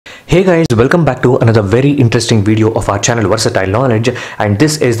Hey guys, welcome back to another very interesting video of our channel Versatile Knowledge, and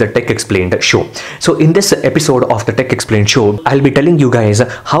this is the Tech Explained show. So in this episode of the Tech Explained show, I'll be telling you guys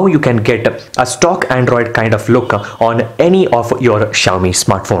how you can get a stock Android kind of look on any of your Xiaomi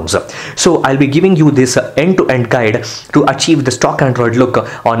smartphones. So I'll be giving you this end-to-end guide to achieve the stock Android look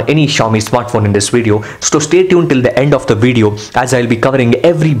on any Xiaomi smartphone in this video. So stay tuned till the end of the video as I'll be covering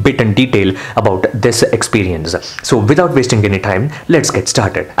every bit and detail about this experience. So without wasting any time, let's get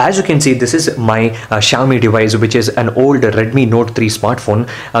started. As you can see, this is my Xiaomi device, which is an old Redmi Note 3 smartphone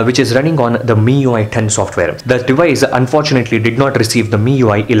which is running on the MiUi 10 software. The device unfortunately did not receive the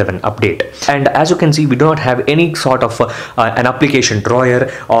MiUi 11 update, and as you can see, we do not have any sort of an application drawer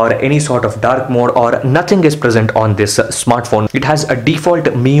or any sort of dark mode, or nothing is present on this smartphone. It has a default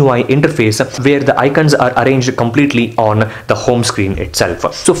MiUI interface where the icons are arranged completely on the home screen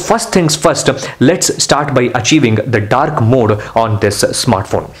itself. So first things first, let's start by achieving the dark mode on this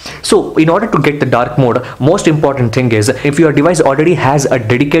smartphone. So in order to get the dark mode, most important thing is, if your device already has a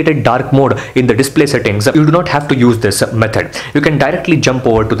dedicated dark mode in the display settings, you do not have to use this method. You can directly jump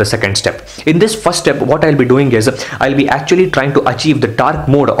over to the second step. In this first step, what I'll be doing is I'll be actually trying to achieve the dark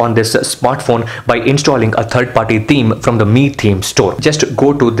mode on this smartphone by installing a third-party theme from the Mi theme store. Just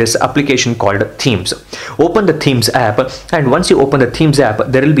go to this application called Themes. Open the Themes app, and once you open the Themes app,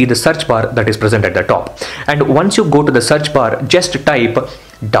 there will be the search bar that is present at the top. And once you go to the search bar, just type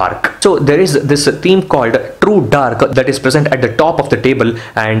dark. So there is this theme called True Dark that is present at the top of the table,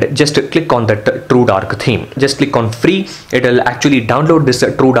 and just click on that True Dark theme. Just click on free. It will actually download this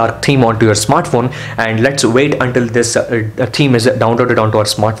True Dark theme onto your smartphone, and let's wait until this theme is downloaded onto our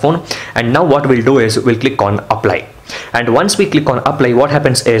smartphone. And now what we'll do is we'll click on apply. And once we click on apply, what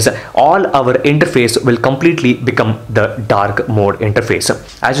happens is all our interface will completely become the dark mode interface.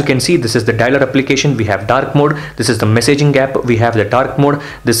 As you can see, this is the dialer application, we have dark mode. This is the messaging app, we have the dark mode.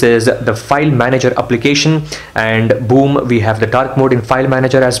 This is the file manager application, and boom, we have the dark mode in file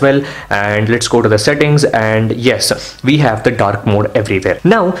manager as well. And let's go to the settings, and yes, we have the dark mode everywhere.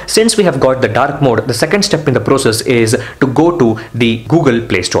 Now, since we have got the dark mode, the second step in the process is to go to the Google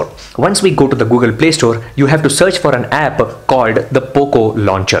Play Store. Once we go to the Google Play Store, you have to search for an app called the Poco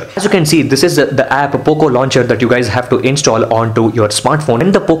Launcher. As you can see, this is the app Poco Launcher that you guys have to install onto your smartphone.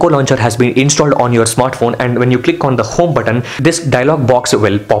 When the Poco Launcher has been installed on your smartphone, and when you click on the home button, this dialog box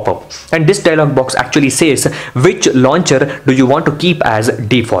will pop up, and this dialog box actually says which launcher do you want to keep as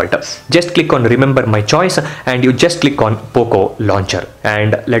default. Just click on remember my choice, and you just click on Poco Launcher,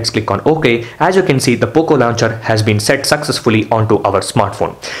 and let's click on OK. As you can see, the Poco Launcher has been set successfully onto our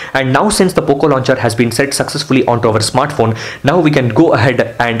smartphone. And now, since the Poco Launcher has been set successfully onto our smartphone, now we can go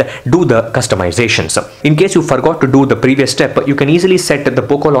ahead and do the customizations. In case you forgot to do the previous step, you can easily set the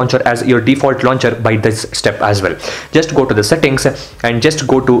Poco Launcher as your default launcher by this step as well. Just go to the settings and just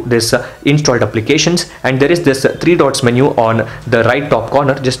go to this installed applications, and there is this three dots menu on the right top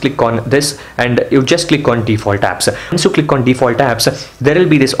corner. Just click on this, and you just click on default apps. Once you click on default apps, there will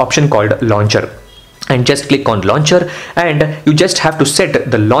be this option called launcher, and just click on launcher, and you just have to set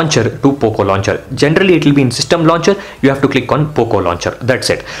the launcher to Poco Launcher. Generally it will be in system launcher, you have to click on Poco Launcher. That's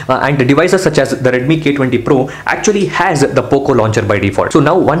it. And the devices such as the Redmi K20 Pro actually has the Poco Launcher by default. So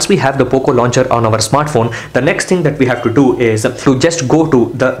now, once we have the Poco Launcher on our smartphone, the next thing that we have to do is to just go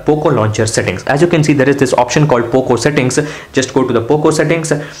to the Poco Launcher settings. As you can see, there is this option called Poco settings. Just go to the Poco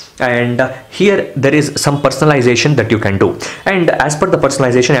settings, and here there is some personalization that you can do. And as per the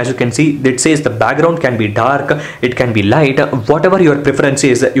personalization, as you can see, it says the background can be dark, it can be light, whatever your preference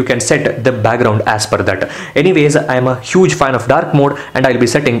is, you can set the background as per that. Anyways, I am a huge fan of dark mode, and I'll be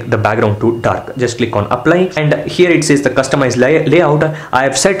setting the background to dark. Just click on apply, and here it says the customized layout. I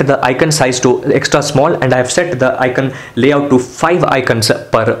have set the icon size to extra small, and I have set the icon layout to 5 icons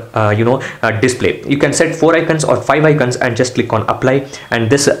per display. You can set 4 icons or 5 icons, and just click on apply, and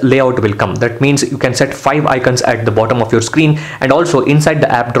this layout will come. That means you can set 5 icons at the bottom of your screen, and also inside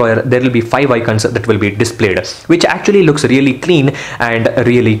the app drawer there will be 5 icons that will be displayed, which actually looks really clean and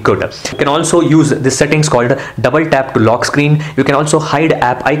really good. You can also use this settings called double tap to lock screen. You can also hide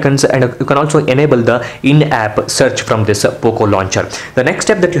app icons, and you can also enable the in-app search from this Poco Launcher. The next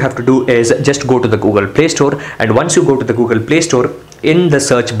step that you have to do is just go to the Google Play Store, and once you go to the Google Play Store, in the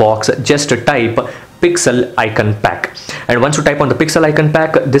search box just type Pixel icon pack. And once you type on the Pixel icon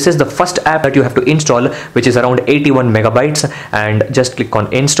pack, this is the first app that you have to install, which is around 81 megabytes, and just click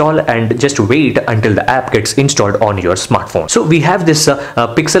on install and just wait until the app gets installed on your smartphone. So we have this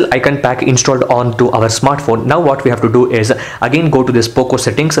Pixel icon pack installed onto our smartphone. Now what we have to do is again go to this Poco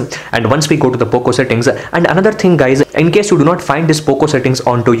settings, and once we go to the Poco settings, and another thing guys, in case you do not find this Poco settings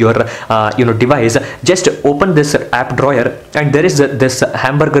onto your device, just open this app drawer, and there is this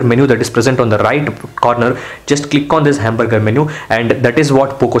hamburger menu that is present on the right corner. Just click on this hamburger menu, and that is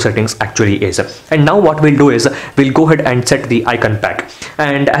what Poco settings actually is. And now what we'll do is we'll go ahead and set the icon pack,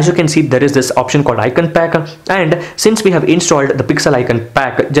 and as you can see there is this option called icon pack, and since we have installed the Pixel icon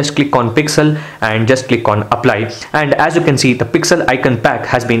pack, just click on Pixel and just click on apply, and as you can see the Pixel icon pack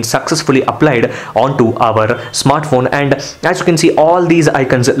has been successfully applied onto our smartphone. And as you can see, all these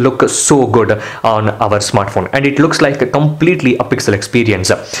icons look so good on our smartphone, and it looks like completely a pixel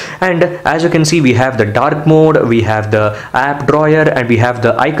experience. And as you can see, we have the dark mode, we have the app drawer, and we have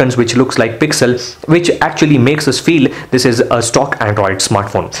the icons which looks like pixel, which actually makes us feel this is a stock Android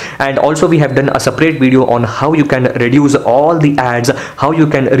smartphone. And also we have done a separate video on how you can reduce all the ads, how you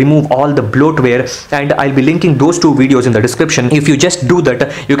can remove all the bloatware, and I'll be linking those two videos in the description. If you just do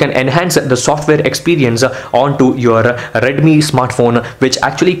that, you can enhance the software experience onto your Redmi smartphone, which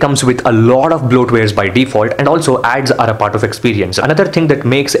actually comes with a lot of bloatwares by default, and also ads are a part of experience. Another thing that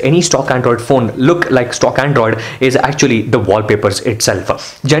makes any stock Android phone look like stock Android is actually the wallpapers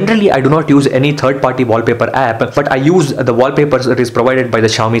itself. Generally I do not use any third-party wallpaper app, but I use the wallpapers that is provided by the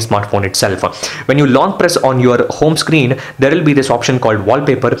Xiaomi smartphone itself. When you long press on your home screen, there will be this option called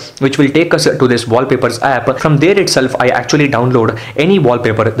wallpaper, which will take us to this wallpapers app. From there itself I actually download any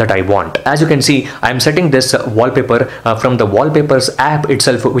wallpaper that I want. As you can see, I am setting this wallpaper from the wallpapers app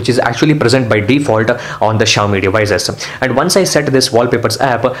itself, which is actually present by default on the Xiaomi devices. And once I set this wallpapers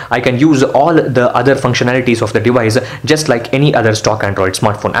app, I can use all the other functionalities of the device just like any other stock Android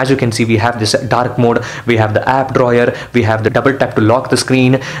smartphone. As you can see, we have this dark mode, we have the app drawer, we have the double tap to lock the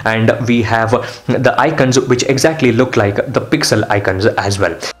screen, and we have the icons which exactly look like the pixel icons as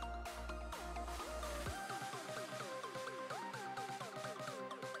well.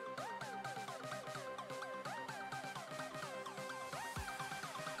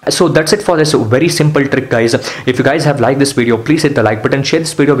 So that's it for this very simple trick guys. If you guys have liked this video, please hit the like button, share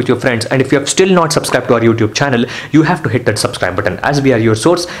this video with your friends, and if you have still not subscribed to our YouTube channel, you have to hit that subscribe button, as we are your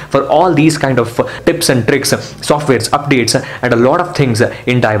source for all these kind of tips and tricks, softwares, updates, and a lot of things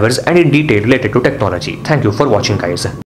in diverse and in detail related to technology. Thank you for watching guys.